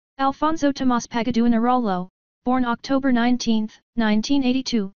Alfonso Tomas Pagaduan Araullo, born October 19,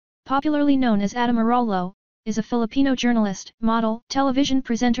 1982, popularly known as Adam Araullo, is a Filipino journalist, model, television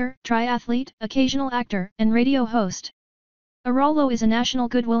presenter, triathlete, occasional actor, and radio host. Araullo is a National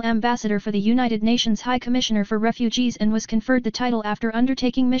Goodwill Ambassador for the United Nations High Commissioner for Refugees and was conferred the title after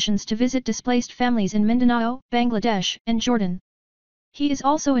undertaking missions to visit displaced families in Mindanao, Bangladesh, and Jordan. He is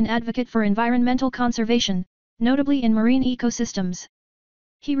also an advocate for environmental conservation, notably in marine ecosystems.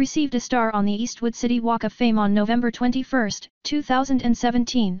 He received a star on the Eastwood City Walk of Fame on November 21,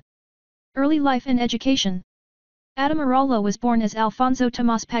 2017. Early life and education. Adam Araullo was born as Alfonso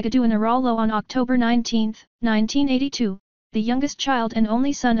Tomas Pagaduan Araullo on October 19, 1982, the youngest child and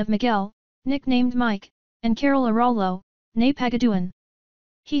only son of Miguel, nicknamed Mike, and Carol Araullo, née Pagaduan.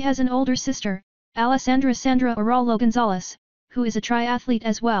 He has an older sister, Alessandra Sandra Araullo Gonzalez, who is a triathlete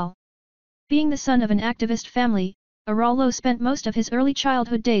as well. Being the son of an activist family, Araullo spent most of his early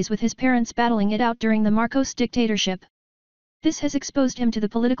childhood days with his parents battling it out during the Marcos dictatorship. This has exposed him to the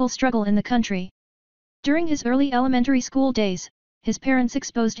political struggle in the country. During his early elementary school days, his parents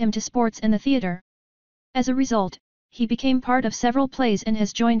exposed him to sports and the theater. As a result, he became part of several plays and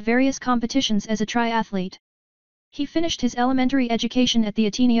has joined various competitions as a triathlete. He finished his elementary education at the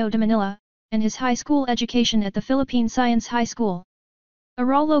Ateneo de Manila, and his high school education at the Philippine Science High School.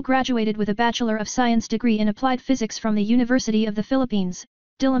 Araullo graduated with a Bachelor of Science degree in Applied Physics from the University of the Philippines,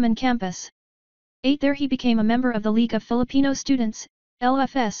 Diliman campus. There he became a member of the League of Filipino Students,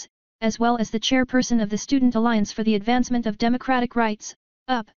 LFS, as well as the chairperson of the Student Alliance for the Advancement of Democratic Rights,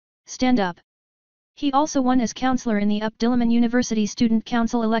 UP, Stand Up. He also won as counselor in the UP Diliman University Student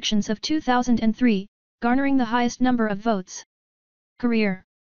Council elections of 2003, garnering the highest number of votes. Career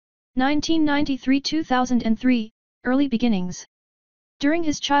 1993–2003, early beginnings. During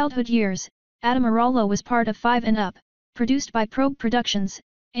his childhood years, Adam Araullo was part of 5 and Up, produced by Probe Productions,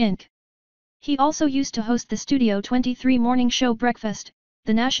 Inc. He also used to host the Studio 23 morning show Breakfast,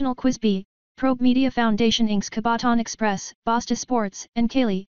 the National Quiz Bee, Probe Media Foundation Inc.'s Kabataan Express, Basta Sports, and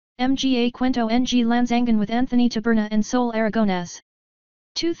Kaylee, Mga Kwento Ng Lansangan with Anthony Taberna and Sol Aragonés.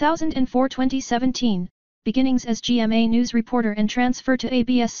 2004–2017, beginnings as GMA News reporter and transfer to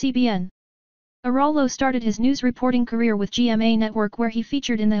ABS-CBN. Araullo started his news reporting career with GMA Network where he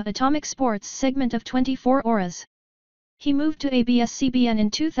featured in the Atomic Sports segment of 24 Horas. He moved to ABS-CBN in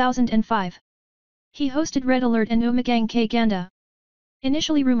 2005. He hosted Red Alert and Umagang Kay Ganda.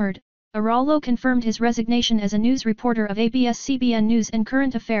 Initially rumored, Araullo confirmed his resignation as a news reporter of ABS-CBN News and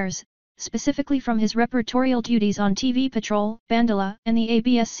Current Affairs, specifically from his reportorial duties on TV Patrol, Bandila, and the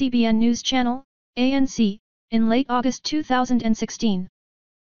ABS-CBN News Channel, ANC, in late August 2016.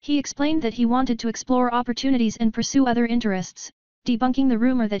 He explained that he wanted to explore opportunities and pursue other interests, debunking the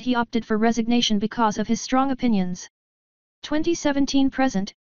rumor that he opted for resignation because of his strong opinions.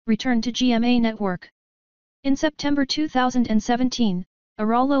 2017–present, returned to GMA Network. In September 2017,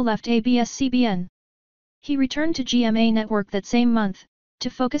 Araullo left ABS-CBN. He returned to GMA Network that same month, to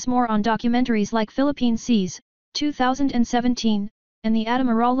focus more on documentaries like Philippine Seas, 2017, and the Adam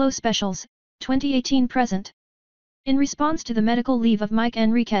Araullo Specials, 2018–present. In response to the medical leave of Mike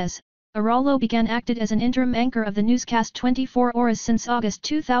Enriquez, Araullo began acted as an interim anchor of the newscast 24 Horas since August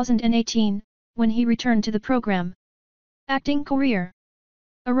 2018, when he returned to the program. Acting career.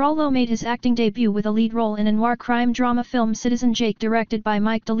 Araullo made his acting debut with a lead role in a noir crime drama film Citizen Jake directed by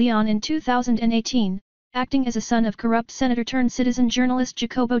Mike De Leon in 2018, acting as a son of corrupt senator-turned-citizen journalist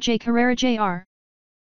Jacobo J. Carrera Jr.